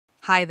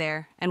Hi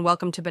there, and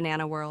welcome to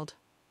Banana World.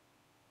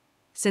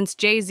 Since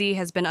Jay-Z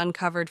has been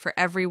uncovered for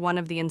every one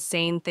of the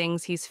insane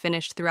things he's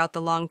finished throughout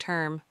the long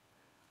term,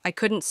 I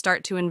couldn't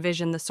start to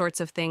envision the sorts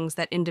of things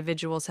that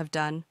individuals have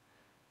done.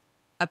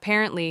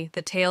 Apparently,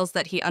 the tales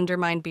that he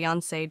undermined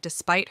Beyoncé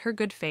despite her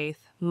good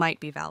faith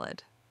might be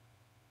valid.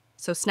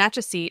 So snatch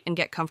a seat and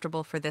get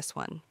comfortable for this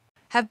one.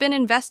 Have been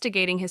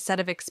investigating his set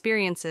of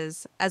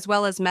experiences, as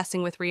well as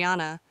messing with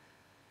Rihanna.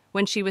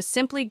 When she was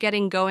simply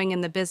getting going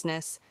in the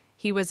business,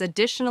 he was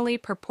additionally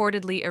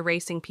purportedly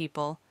erasing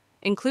people,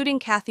 including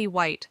Kathy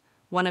White,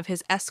 one of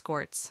his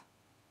escorts.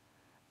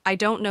 I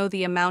don't know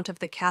the amount of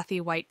the Kathy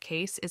White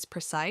case is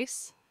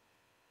precise.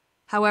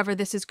 However,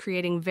 this is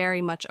creating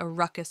very much a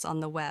ruckus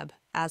on the web,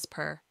 as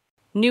per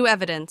new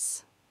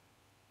evidence.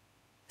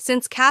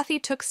 Since Kathy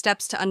took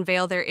steps to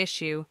unveil their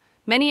issue,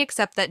 many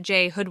accept that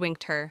Jay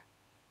hoodwinked her.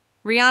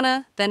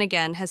 Rihanna, then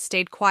again, has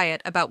stayed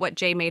quiet about what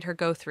Jay made her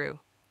go through.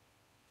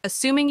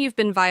 Assuming you've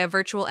been via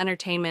virtual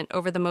entertainment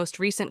over the most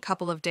recent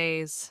couple of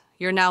days,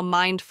 you're now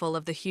mindful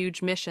of the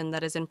huge mission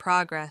that is in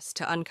progress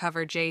to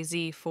uncover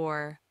Jay-Z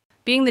for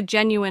being the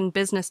genuine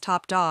business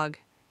top dog.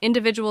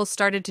 Individuals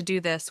started to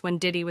do this when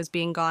Diddy was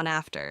being gone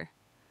after.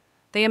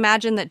 They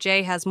imagine that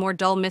Jay has more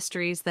dull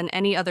mysteries than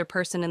any other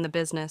person in the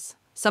business,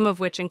 some of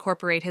which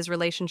incorporate his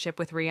relationship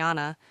with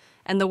Rihanna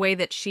and the way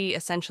that she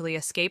essentially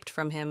escaped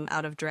from him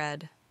out of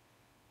dread.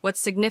 What's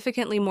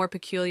significantly more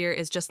peculiar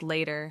is just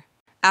later.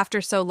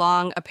 After so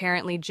long,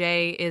 apparently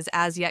Jay is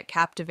as yet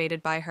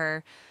captivated by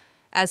her,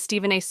 as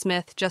Stephen A.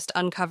 Smith just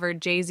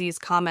uncovered Jay-Z's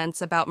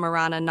comments about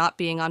Rihanna not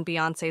being on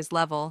Beyoncé's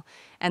level,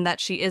 and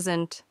that she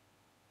isn't,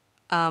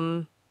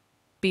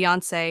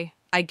 Beyoncé.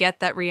 I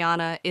get that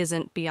Rihanna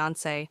isn't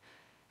Beyoncé.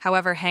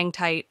 However, hang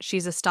tight,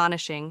 she's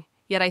astonishing.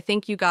 Yet I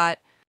think you got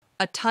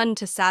a ton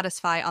to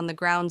satisfy on the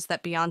grounds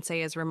that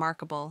Beyoncé is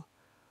remarkable.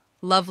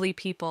 Lovely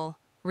people.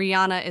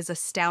 Rihanna is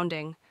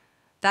astounding.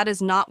 That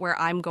is not where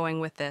I'm going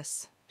with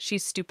this.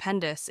 She's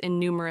stupendous in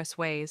numerous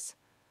ways.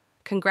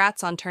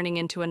 Congrats on turning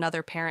into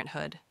another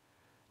parenthood.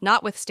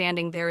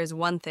 Notwithstanding, there is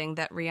one thing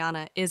that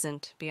Rihanna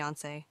isn't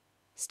Beyoncé.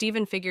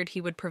 Stephen figured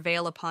he would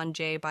prevail upon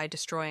Jay by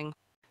destroying.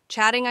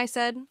 Chatting, I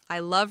said, I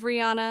love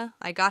Rihanna,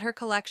 I got her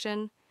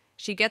collection,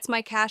 she gets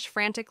my cash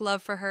frantic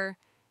love for her,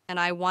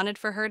 and I wanted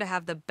for her to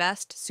have the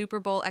best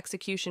Super Bowl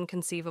execution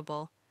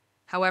conceivable.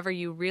 However,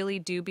 you really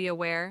do be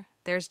aware,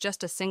 there's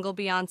just a single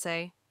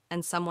Beyoncé,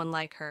 and someone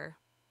like her.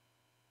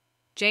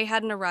 Jay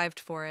hadn't arrived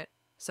for it,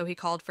 so he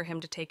called for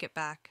him to take it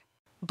back.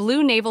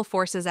 Blue Naval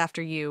Forces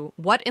after you.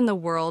 What in the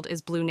world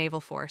is Blue Naval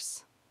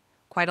Force?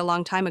 Quite a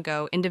long time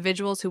ago,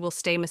 individuals who will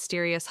stay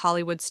mysterious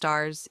Hollywood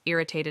stars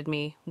irritated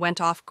me, went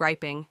off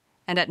griping,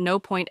 and at no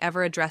point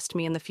ever addressed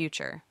me in the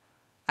future.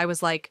 I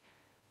was like,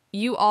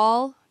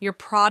 you're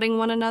prodding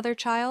one another,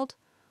 child?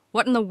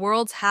 What in the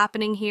world's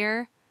happening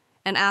here?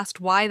 And asked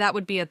why that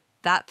would be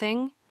that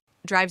thing?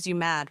 Drives you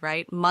mad,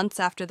 right? Months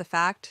after the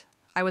fact,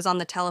 I was on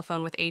the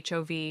telephone with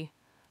HOV.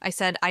 I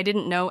said, I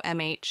didn't know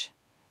MH.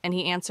 And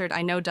he answered,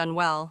 I know done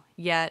well,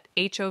 yet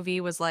HOV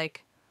was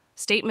like,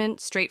 statement,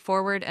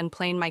 straightforward, and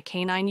plain my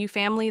canine you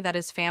family that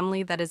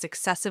is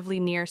excessively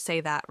near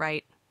say that,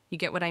 right? You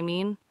get what I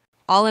mean?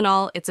 All in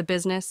all, it's a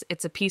business,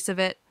 it's a piece of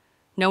it.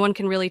 No one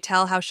can really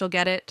tell how she'll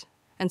get it,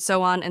 and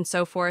so on and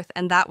so forth,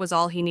 and that was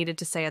all he needed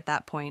to say at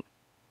that point.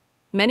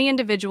 Many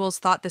individuals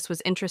thought this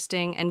was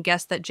interesting and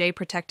guessed that Jay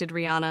protected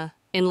Rihanna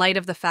in light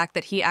of the fact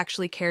that he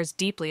actually cares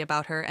deeply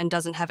about her and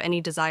doesn't have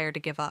any desire to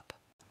give up.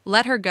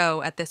 Let her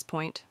go at this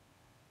point.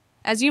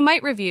 As you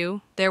might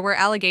review, there were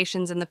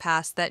allegations in the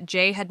past that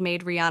Jay had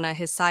made Rihanna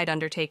his side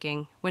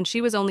undertaking when she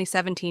was only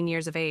 17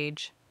 years of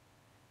age.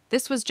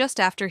 This was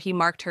just after he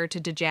marked her to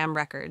Def Jam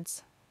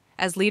Records.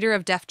 As leader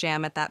of Def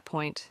Jam at that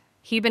point,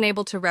 he'd been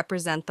able to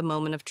represent the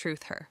moment of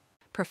truth, her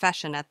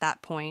profession at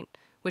that point,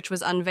 which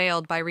was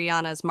unveiled by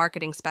Rihanna's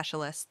marketing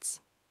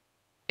specialists.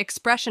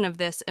 Expression of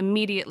this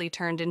immediately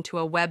turned into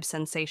a web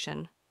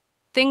sensation.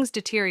 Things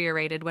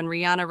deteriorated when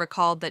Rihanna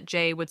recalled that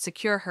Jay would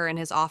secure her in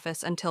his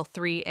office until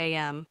 3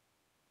 a.m.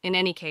 In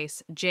any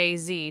case,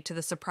 Jay-Z, to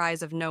the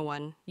surprise of no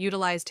one,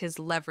 utilized his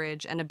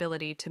leverage and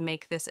ability to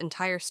make this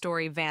entire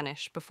story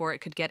vanish before it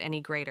could get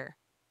any greater.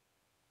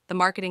 The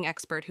marketing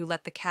expert who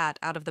let the cat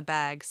out of the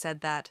bag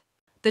said that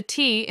the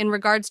T, in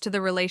regards to the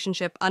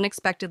relationship,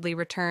 unexpectedly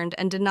returned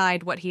and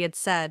denied what he had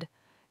said,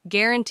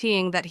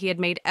 guaranteeing that he had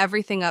made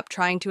everything up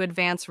trying to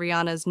advance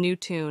Rihanna's new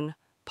tune,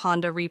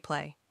 Ponda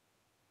Replay.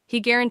 He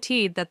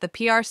guaranteed that the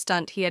PR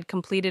stunt he had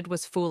completed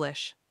was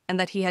foolish, and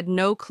that he had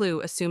no clue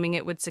assuming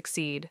it would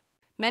succeed.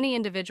 Many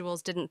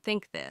individuals didn't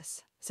think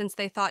this, since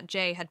they thought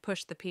Jay had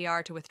pushed the PR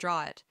to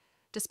withdraw it,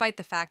 despite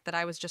the fact that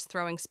I was just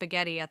throwing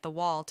spaghetti at the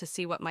wall to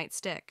see what might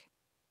stick.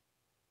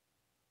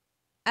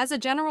 As a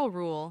general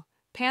rule,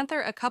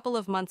 Panther a couple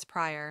of months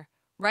prior,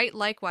 Wright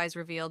likewise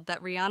revealed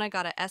that Rihanna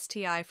got a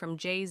STI from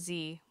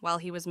Jay-Z while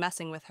he was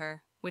messing with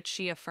her, which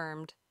she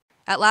affirmed.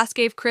 At last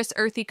gave Chris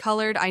earthy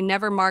colored, I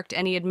never marked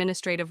any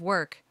administrative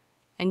work,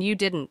 and you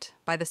didn't,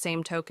 by the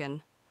same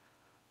token.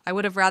 I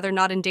would have rather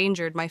not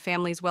endangered my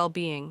family's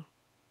well-being.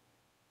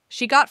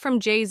 She got from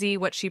Jay-Z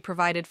what she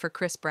provided for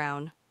Chris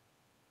Brown.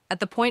 At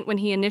the point when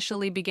he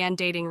initially began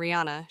dating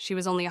Rihanna, she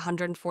was only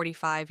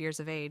 145 years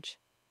of age.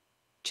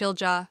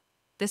 Chilja,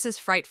 this is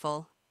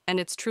frightful, and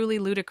it's truly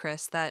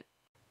ludicrous that,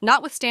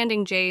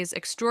 notwithstanding Jay's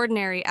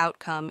extraordinary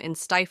outcome in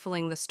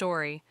stifling the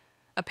story,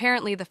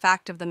 apparently the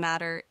fact of the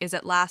matter is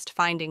at last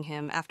finding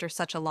him after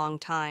such a long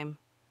time.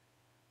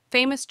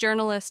 Famous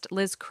journalist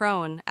Liz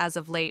Crone, as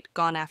of late,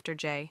 gone after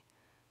Jay,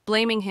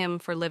 blaming him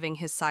for living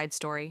his side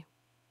story.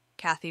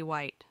 Kathy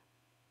White.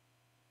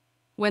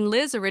 When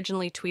Liz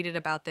originally tweeted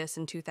about this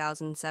in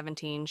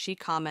 2017, she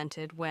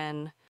commented,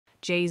 when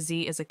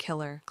Jay-Z is a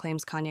killer,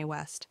 claims Kanye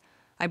West.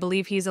 I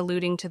believe he's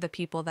alluding to the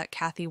people that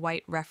Kathy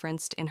White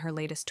referenced in her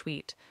latest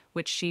tweet,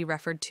 which she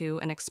referred to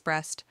and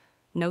expressed,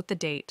 note the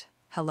date,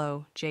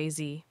 hello,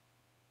 Jay-Z.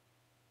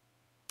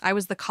 I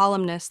was the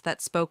columnist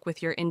that spoke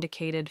with your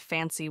indicated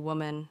fancy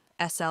woman.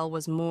 SL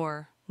was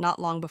Moore, not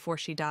long before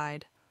she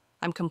died.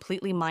 I'm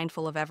completely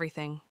mindful of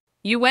everything.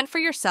 You went for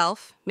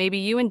yourself. Maybe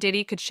you and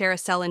Diddy could share a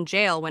cell in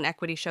jail when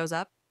equity shows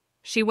up.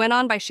 She went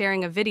on by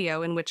sharing a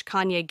video in which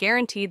Kanye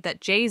guaranteed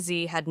that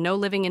Jay-Z had no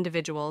living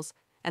individuals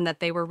and that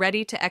they were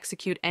ready to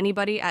execute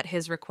anybody at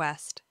his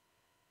request.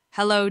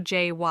 Hello,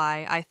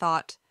 JY, I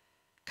thought.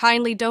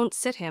 Kindly don't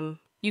sit him.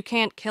 You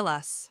can't kill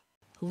us.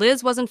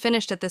 Liz wasn't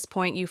finished at this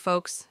point, you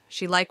folks.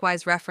 She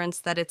likewise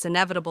referenced that it's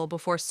inevitable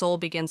before Soul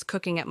begins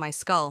cooking at my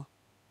skull.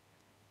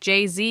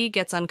 Jay-Z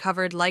gets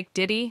uncovered like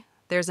Diddy.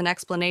 There's an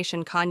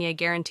explanation Kanye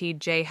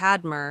guaranteed Jay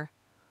had myrrh.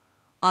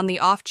 On the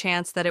off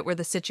chance that it were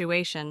the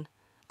situation,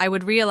 I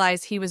would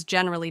realize he was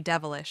generally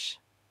devilish.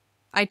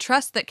 I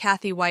trust that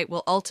Kathy White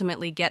will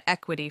ultimately get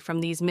equity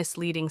from these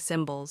misleading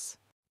symbols.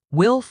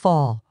 Will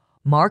fall,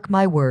 mark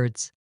my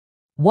words.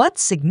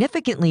 What's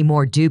significantly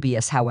more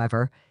dubious,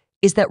 however,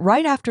 is that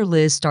right after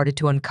Liz started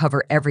to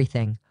uncover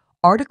everything,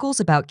 articles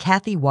about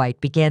Kathy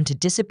White began to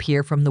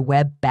disappear from the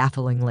web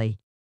bafflingly.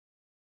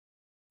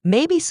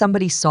 Maybe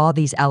somebody saw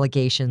these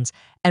allegations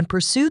and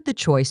pursued the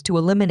choice to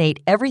eliminate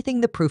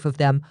everything the proof of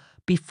them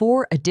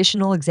before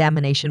additional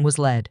examination was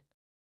led.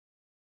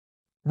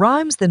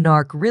 Rhymes the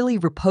Narc really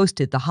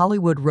reposted the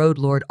Hollywood Road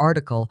Lord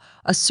article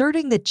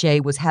asserting that Jay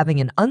was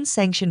having an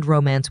unsanctioned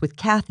romance with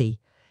Kathy,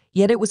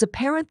 yet it was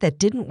apparent that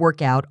didn't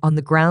work out on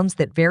the grounds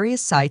that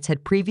various sites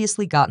had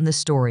previously gotten the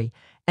story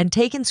and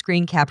taken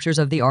screen captures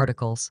of the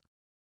articles.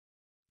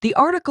 The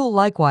article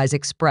likewise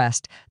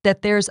expressed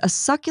that there's a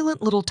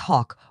succulent little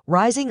talk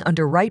rising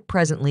under right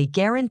presently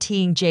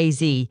guaranteeing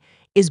Jay-Z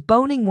is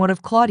boning one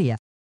of Claudia.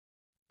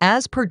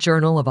 As per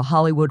Journal of a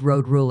Hollywood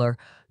Road Ruler,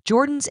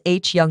 Jordan's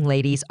H young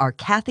ladies are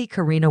Kathy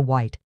Karina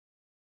White.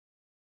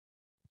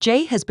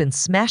 Jay has been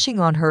smashing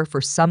on her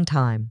for some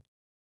time.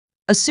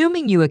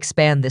 Assuming you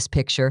expand this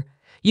picture,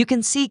 you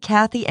can see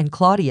Kathy and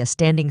Claudia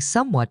standing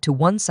somewhat to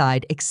one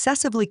side,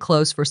 excessively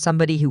close for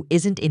somebody who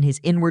isn't in his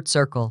inward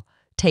circle,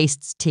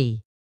 tastes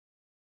tea.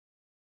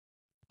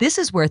 This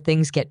is where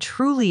things get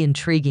truly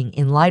intriguing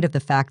in light of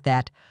the fact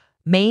that,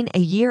 Maine, a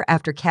year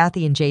after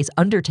Kathy and Jay's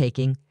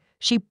undertaking,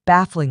 she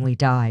bafflingly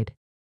died.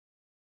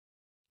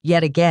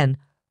 Yet again,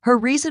 her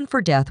reason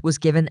for death was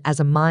given as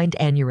a mind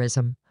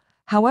aneurysm.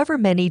 However,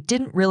 many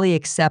didn't really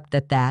accept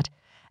that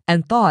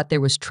and thought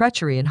there was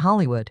treachery in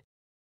Hollywood.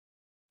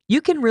 You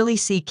can really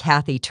see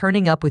Kathy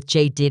turning up with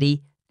Jay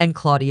Diddy and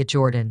Claudia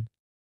Jordan.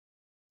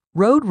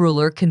 Road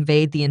Ruler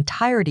conveyed the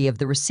entirety of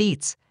the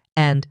receipts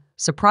and,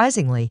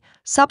 surprisingly,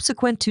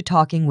 subsequent to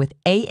talking with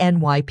a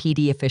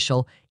NYPD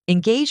official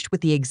engaged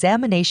with the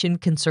examination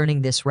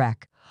concerning this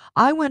wreck,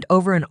 I went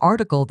over an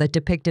article that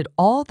depicted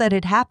all that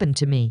had happened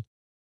to me.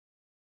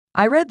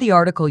 I read the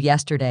article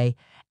yesterday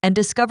and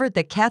discovered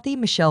that Kathy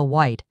Michelle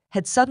White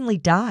had suddenly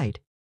died.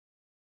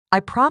 I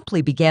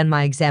promptly began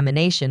my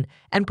examination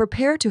and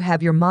prepare to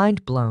have your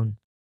mind blown.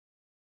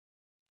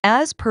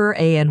 As per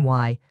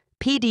ANY,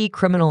 PD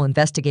criminal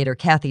investigator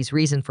Kathy's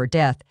reason for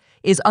death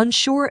is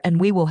unsure, and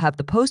we will have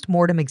the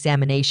post-mortem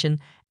examination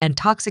and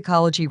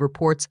toxicology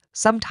reports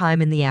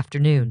sometime in the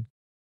afternoon.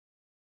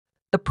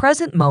 The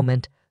present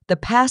moment, the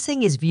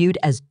passing is viewed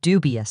as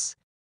dubious.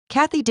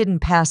 Kathy didn't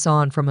pass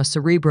on from a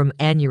cerebrum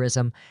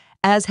aneurysm,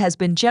 as has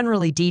been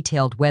generally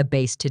detailed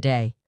web-based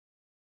today.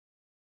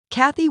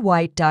 Kathy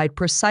White died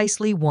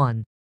precisely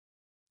 1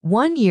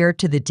 year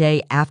to the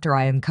day after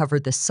I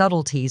uncovered the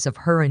subtleties of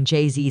her and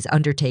Jay-Z's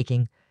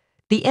undertaking.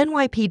 The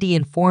NYPD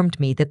informed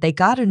me that they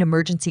got an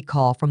emergency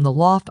call from the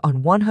loft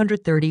on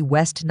 130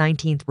 West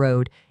 19th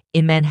Road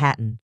in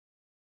Manhattan.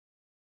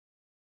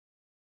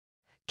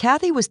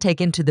 Kathy was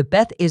taken to the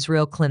Beth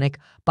Israel Clinic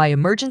by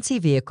emergency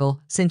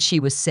vehicle since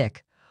she was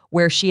sick,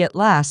 where she at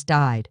last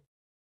died.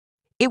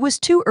 It was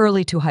too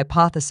early to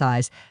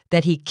hypothesize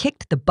that he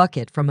kicked the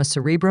bucket from a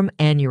cerebrum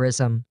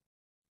aneurysm.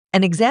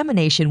 An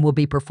examination will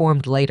be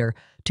performed later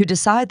to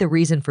decide the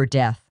reason for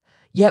death,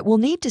 yet we'll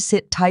need to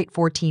sit tight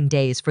 14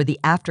 days for the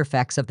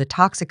aftereffects of the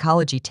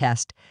toxicology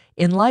test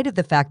in light of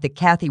the fact that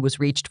Kathy was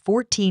reached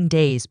 14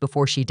 days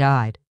before she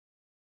died.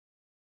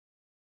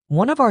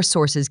 One of our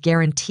sources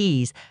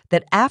guarantees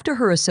that after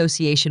her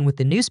association with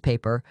the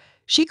newspaper,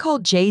 she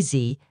called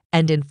Jay-Z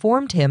and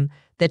informed him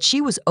that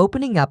she was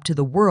opening up to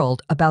the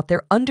world about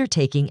their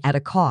undertaking at a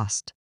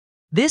cost.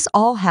 This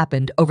all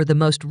happened over the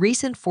most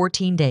recent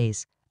 14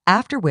 days,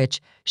 after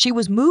which she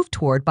was moved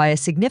toward by a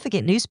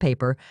significant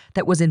newspaper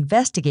that was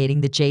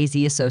investigating the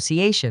Jay-Z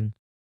association.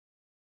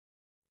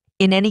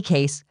 In any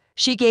case,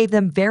 she gave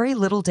them very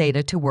little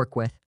data to work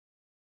with.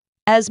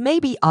 As may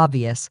be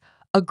obvious,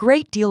 a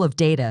great deal of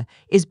data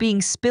is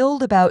being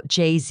spilled about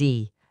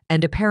Jay-Z,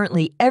 and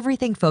apparently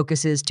everything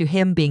focuses to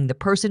him being the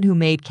person who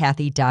made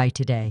Kathy die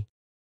today.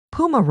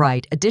 Puma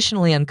Wright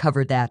additionally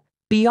uncovered that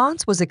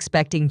Beyoncé was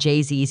expecting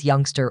Jay-Z's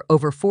youngster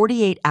over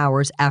 48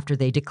 hours after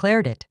they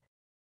declared it.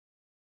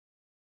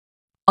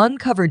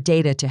 Uncovered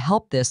data to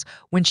help this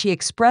when she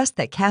expressed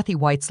that Kathy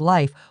White's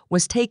life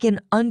was taken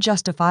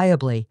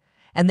unjustifiably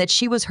and that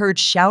she was heard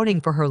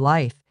shouting for her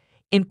life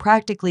in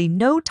practically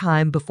no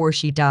time before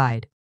she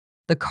died.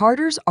 The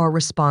Carters are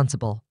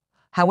responsible.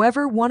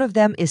 However, one of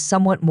them is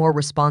somewhat more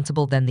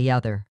responsible than the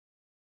other.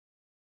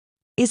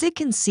 Is it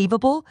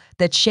conceivable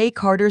that Shay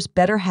Carter's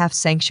better half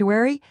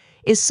sanctuary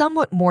is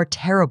somewhat more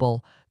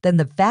terrible than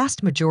the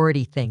vast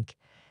majority think,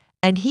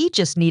 and he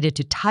just needed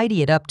to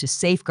tidy it up to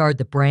safeguard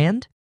the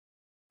brand?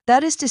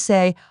 That is to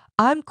say,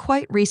 I'm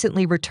quite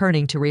recently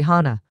returning to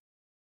Rihanna.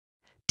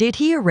 Did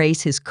he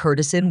erase his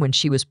courtesan when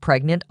she was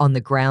pregnant on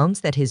the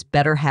grounds that his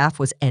better half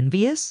was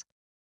envious?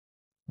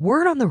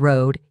 Word on the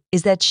road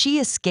is that she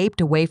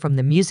escaped away from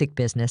the music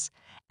business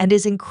and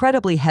is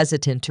incredibly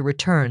hesitant to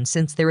return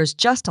since there is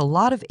just a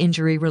lot of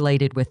injury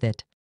related with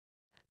it.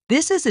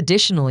 This is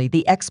additionally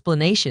the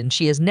explanation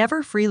she has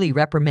never freely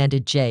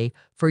reprimanded Jay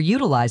for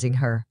utilizing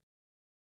her.